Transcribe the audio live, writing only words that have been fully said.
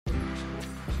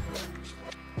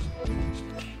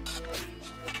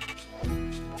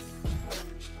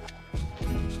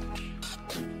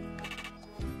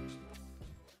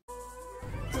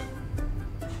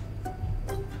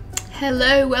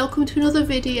Hello, welcome to another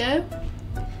video.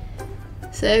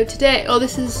 So today,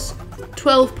 this is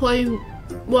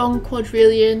 12.1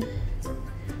 quadrillion,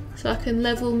 so I can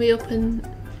level me up and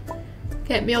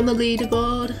get me on the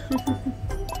leaderboard.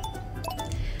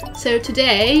 So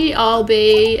today I'll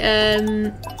be,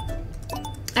 I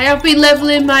have been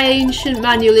leveling my ancient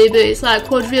manually, but it's like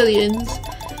quadrillions.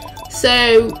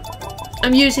 So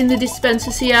I'm using the dispenser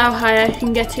to see how high I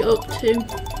can get it up to.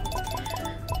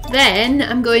 Then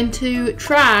I'm going to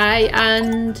try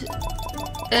and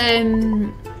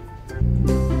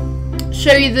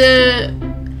show you the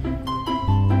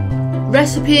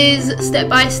recipes step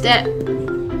by step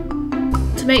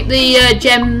to make the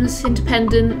gems into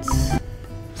pendants.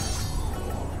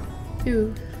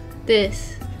 Ooh,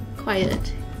 this,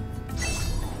 quiet.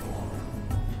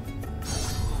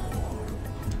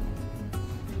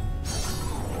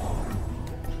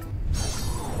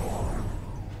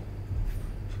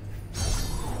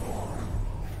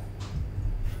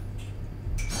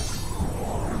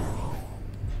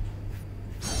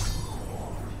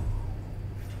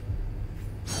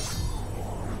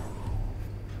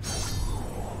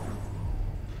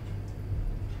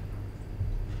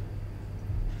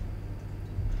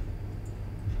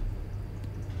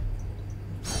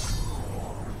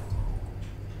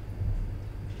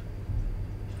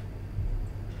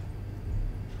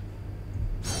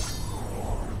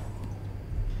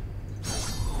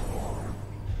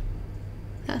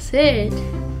 That's it.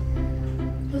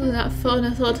 Wasn't that fun?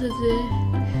 I thought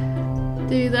I'd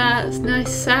do that. It's a nice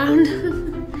sound.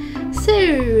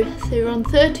 So we're on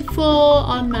 34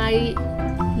 on my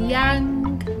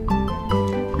yang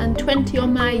and 20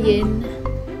 on my yin.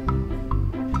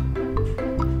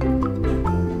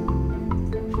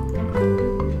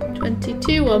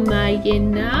 $22 on my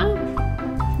yin now.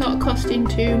 Not costing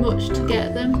too much to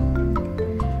get them.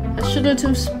 I shouldn't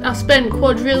have. I spent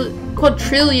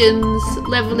quadrillions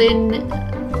leveling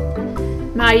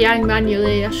my yang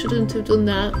manually. I shouldn't have done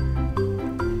that.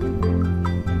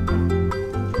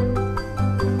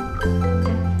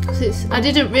 I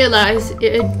didn't realise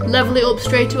it'd level it up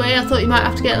straight away. I thought you might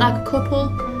have to get like a couple,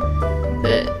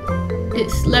 but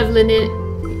it's levelling it.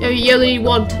 You only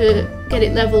want to get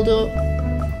it levelled up.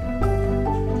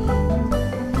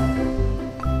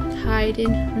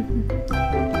 Hiding.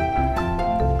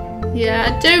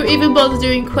 Yeah, I don't even bother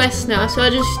doing quests now, so I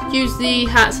just use the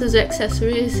hats as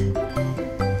accessories.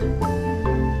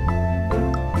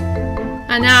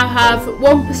 I now have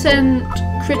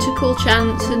 1% critical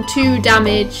chance and 2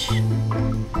 damage,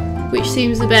 which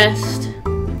seems the best.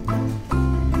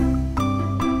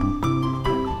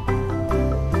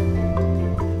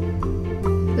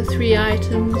 The 3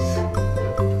 items.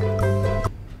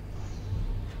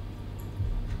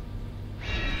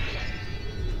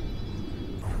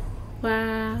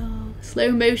 Wow,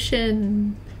 slow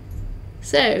motion.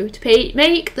 So, to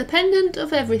make the pendant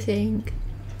of everything.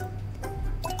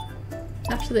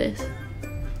 After this.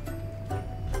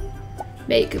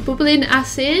 Make bubbling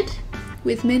acid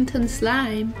with mint and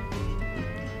slime.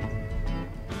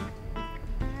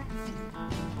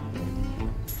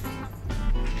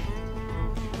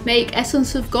 Make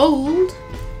essence of gold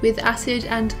with acid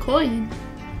and coin.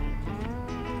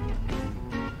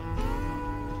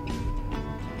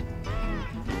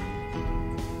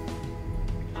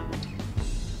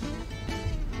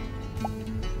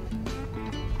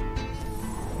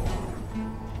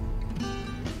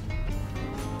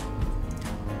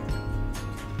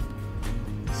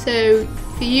 So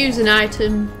if you use an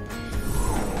item,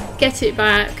 get it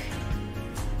back,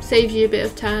 saves you a bit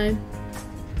of time.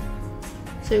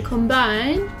 So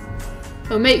combine,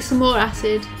 or make some more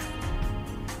acid,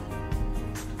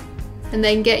 and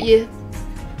then get your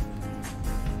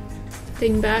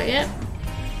thing back, yep.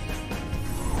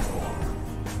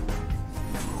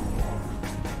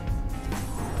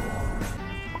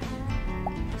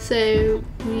 So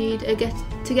we need to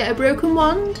get a broken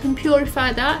wand and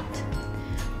purify that.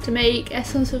 To make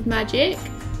essence of magic,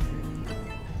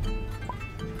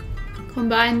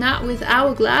 combine that with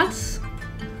hourglass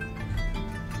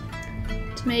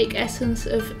to make essence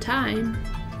of time.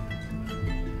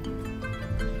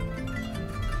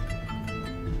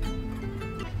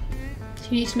 So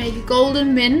you need to make a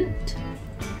golden mint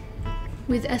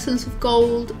with essence of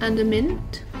gold and a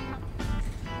mint.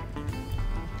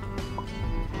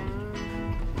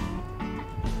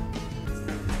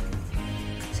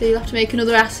 So you'll have to make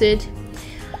another acid.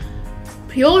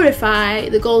 Purify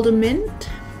the golden mint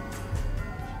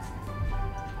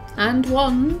and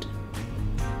wand.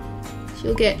 So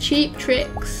you'll get cheap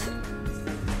tricks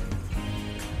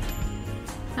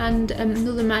and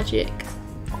another magic.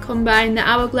 Combine the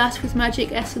hourglass with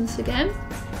magic essence again.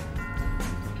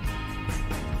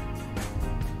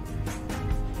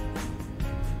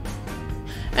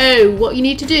 Oh, what you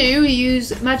need to do,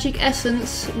 use magic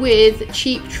essence with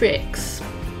cheap tricks.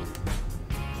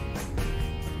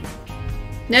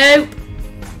 Nope.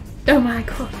 Oh my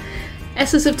god.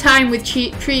 Essence of time with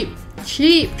cheap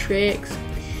tricks.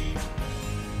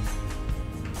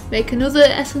 Make another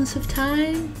essence of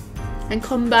time and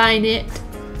combine it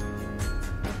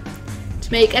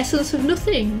to make essence of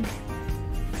nothing.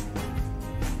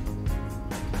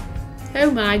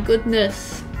 Oh my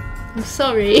goodness. I'm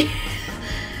sorry.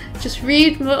 Just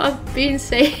read what I've been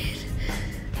saying.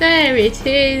 There it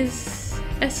is.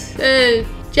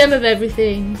 Gem of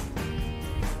everything.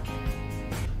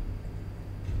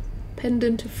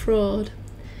 Pendant of fraud.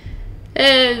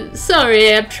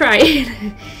 Sorry, I'm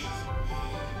trying.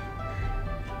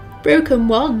 Broken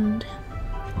wand.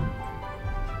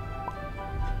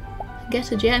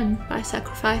 Get a gem by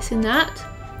sacrificing that.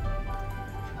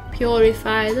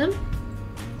 Purify them.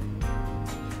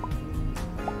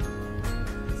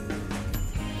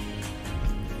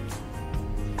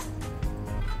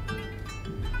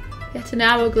 Get an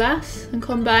hourglass and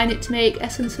combine it to make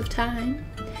essence of time.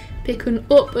 Pick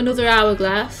up another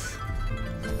hourglass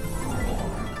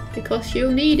because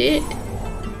you'll need it.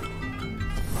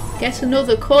 Get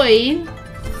another coin.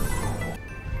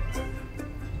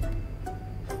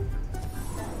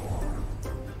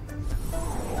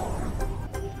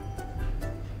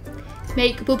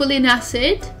 Make bubbling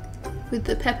acid with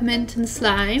the peppermint and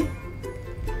slime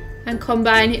and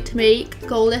combine it to make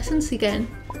gold essence again.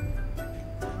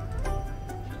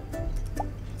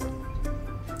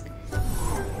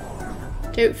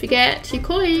 Don't forget your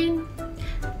coin.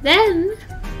 Then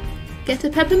get a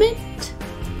peppermint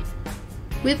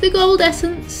with the gold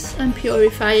essence and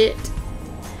purify it.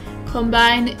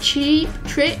 Combine cheap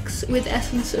tricks with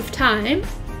essence of time.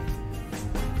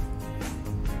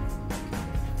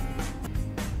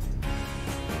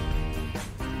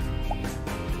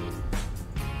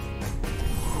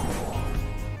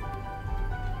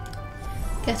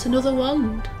 Get another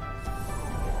wand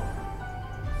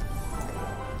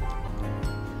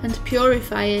and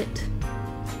purify it.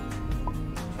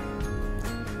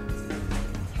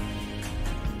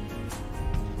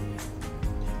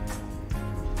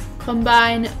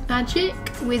 Combine magic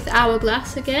with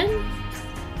hourglass again.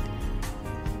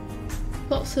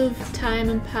 Lots of time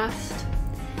and past.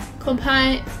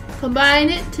 Combine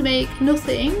it to make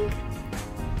nothing.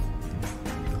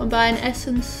 Combine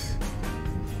essence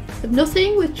of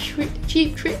nothing with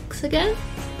cheap tricks again.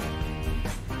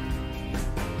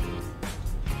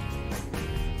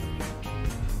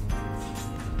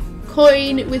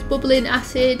 Coin with bubbling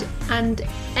acid and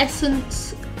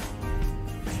essence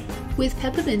with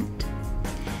peppermint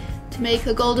to make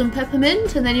a golden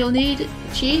peppermint, and then you'll need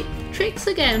cheap tricks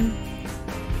again.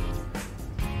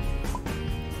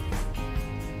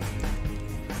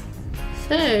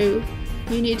 So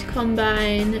you need to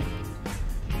combine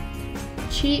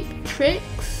cheap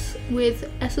tricks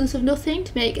with essence of nothing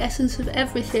to make essence of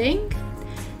everything.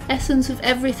 Essence of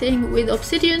everything with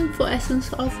obsidian for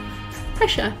essence of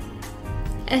pressure.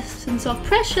 Essence of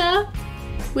pressure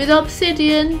with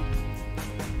obsidian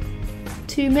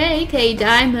to make a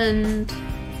diamond.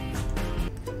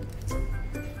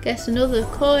 Get another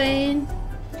coin.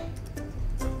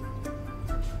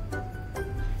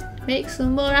 Make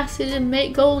some more acid and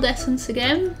make gold essence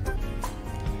again.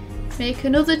 Make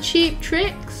another cheap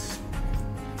tricks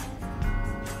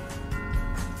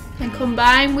and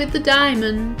combine with the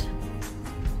diamond.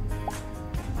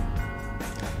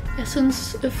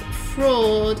 Essence of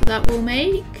fraud that will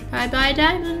make. Bye bye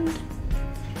diamond.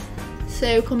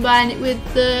 So combine it with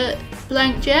the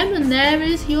blank gem and there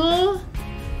is your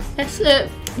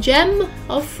gem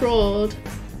of fraud.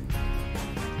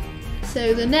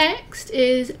 So the next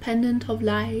is pendant of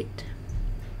light.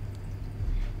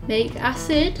 Make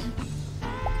acid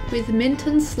with mint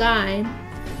and slime.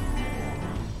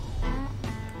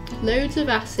 Loads of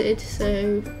acid,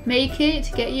 so make it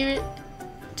to get your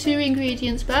 2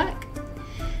 ingredients back.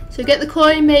 So get the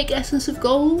coin, make essence of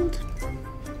gold.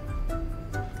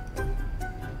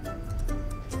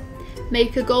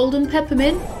 Make a golden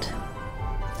peppermint.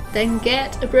 Then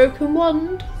get a broken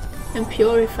wand and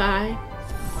purify.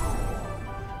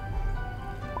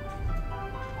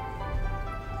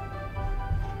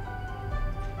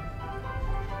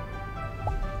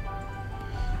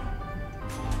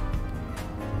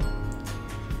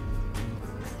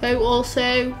 So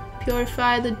also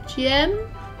purify the gem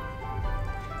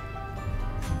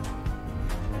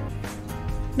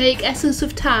Make essence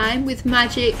of time with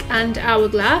magic and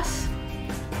hourglass.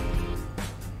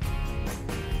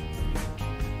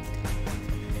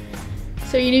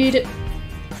 So you need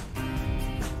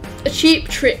a cheap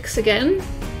tricks again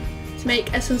to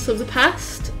make essence of the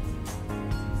past.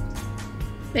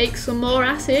 Make some more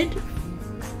acid.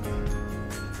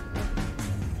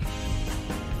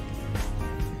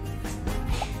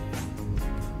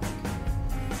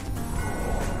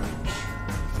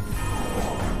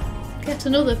 Get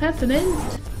another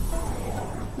peppermint.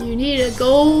 You need a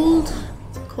gold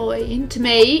coin to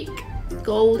make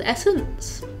gold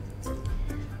essence.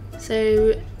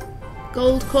 So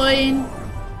gold coin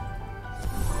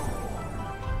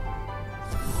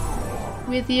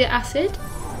with your acid.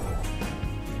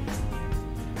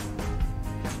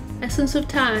 Essence of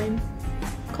time.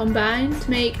 Combine to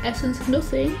make essence of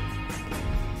nothing.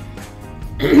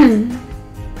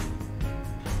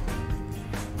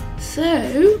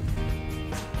 So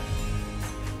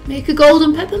make a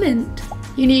golden peppermint.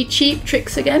 You need cheap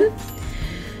tricks again.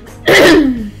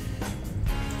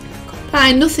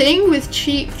 Combine nothing with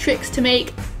cheap tricks to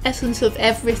make essence of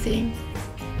everything.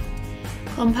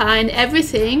 Combine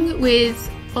everything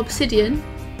with obsidian.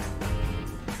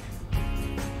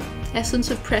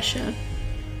 Essence of pressure.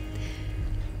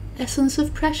 Essence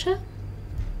of pressure.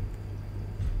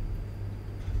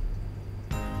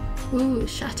 Ooh,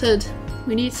 shattered.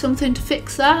 We need something to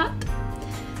fix that.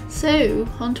 So,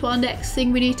 on to our next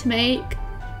thing we need to make.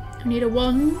 We need a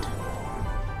wand.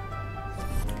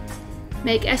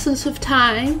 Make essence of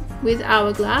time with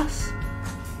hourglass.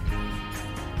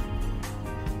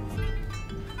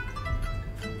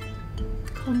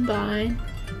 Combine.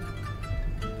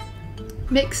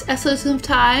 Mix essence of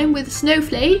time with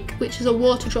snowflake, which is a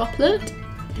water droplet,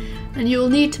 and you will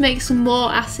need to make some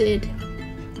more acid.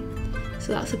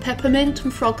 So that's a peppermint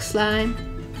and frog slime.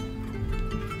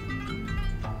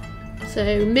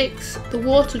 So mix the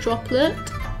water droplet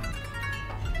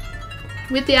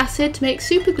with the acid to make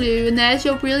super glue, and there's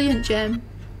your brilliant gem.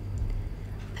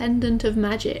 Pendant of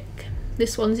magic.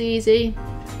 This one's easy.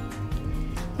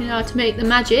 You know how to make the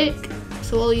magic,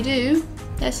 so all you do,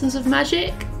 essence of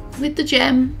magic with the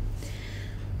gem,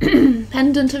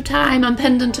 pendant of time and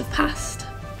pendant of past.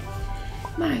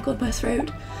 My God, my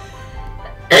throat.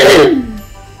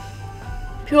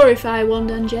 Purify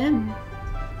wand and gem.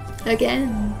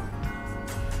 Again.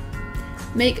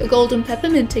 Make a golden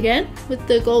peppermint again with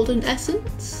the golden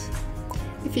essence,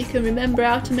 if you can remember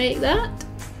how to make that,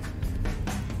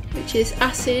 which is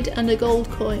acid and a gold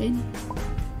coin.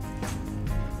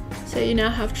 So you now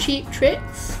have cheap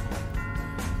tricks.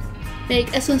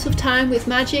 Make essence of time with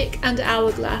magic and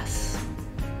hourglass.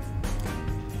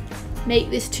 Make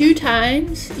this 2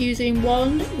 times using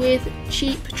one with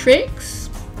cheap tricks.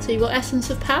 So you've got essence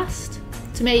of past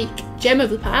to make gem of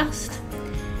the past,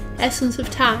 essence of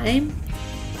time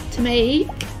to make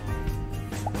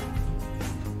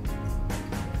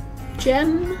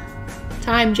gem,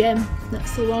 time gem,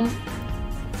 that's the one.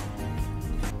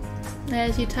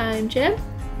 There's your time gem.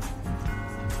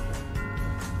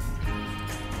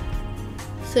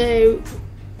 So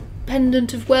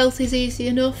pendant of wealth is easy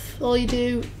enough. All you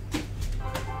do,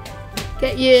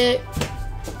 get your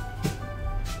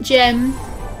gem,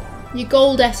 your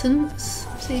gold essence,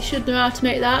 so you should know how to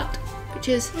make that, which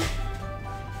is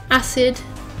acid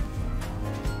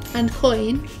and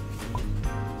coin.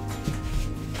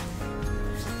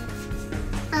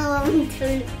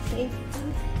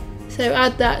 So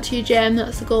add that to your gem,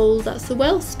 that's the gold, that's the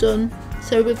wealth done.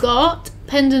 So we've got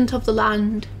pendant of the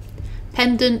land,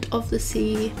 pendant of the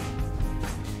sea.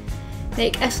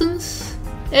 Make essence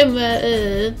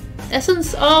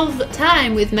essence of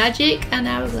time with magic and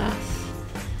hourglass.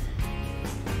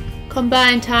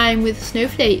 Combine time with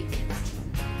snowflake.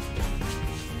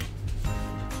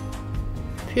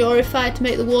 Purify to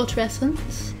make the water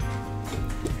essence.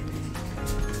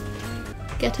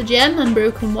 Get a gem and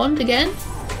broken wand again.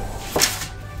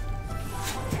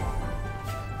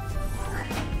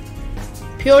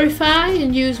 Purify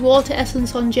and use water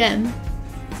essence on gem.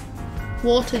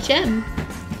 Water gem.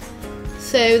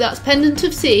 So that's pendant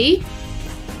of sea.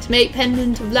 To make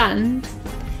pendant of land,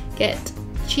 get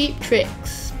cheap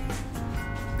tricks.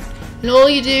 And all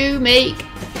you do, make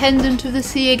pendant of the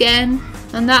sea again,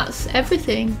 and that's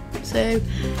everything. So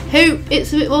hope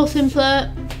it's a bit more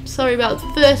simpler. Sorry about the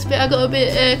first bit, I got a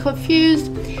bit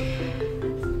confused.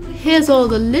 Here's all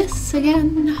the lists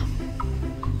again.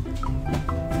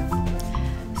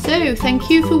 So thank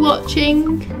you for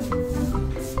watching.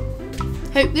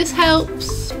 Hope this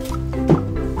helps.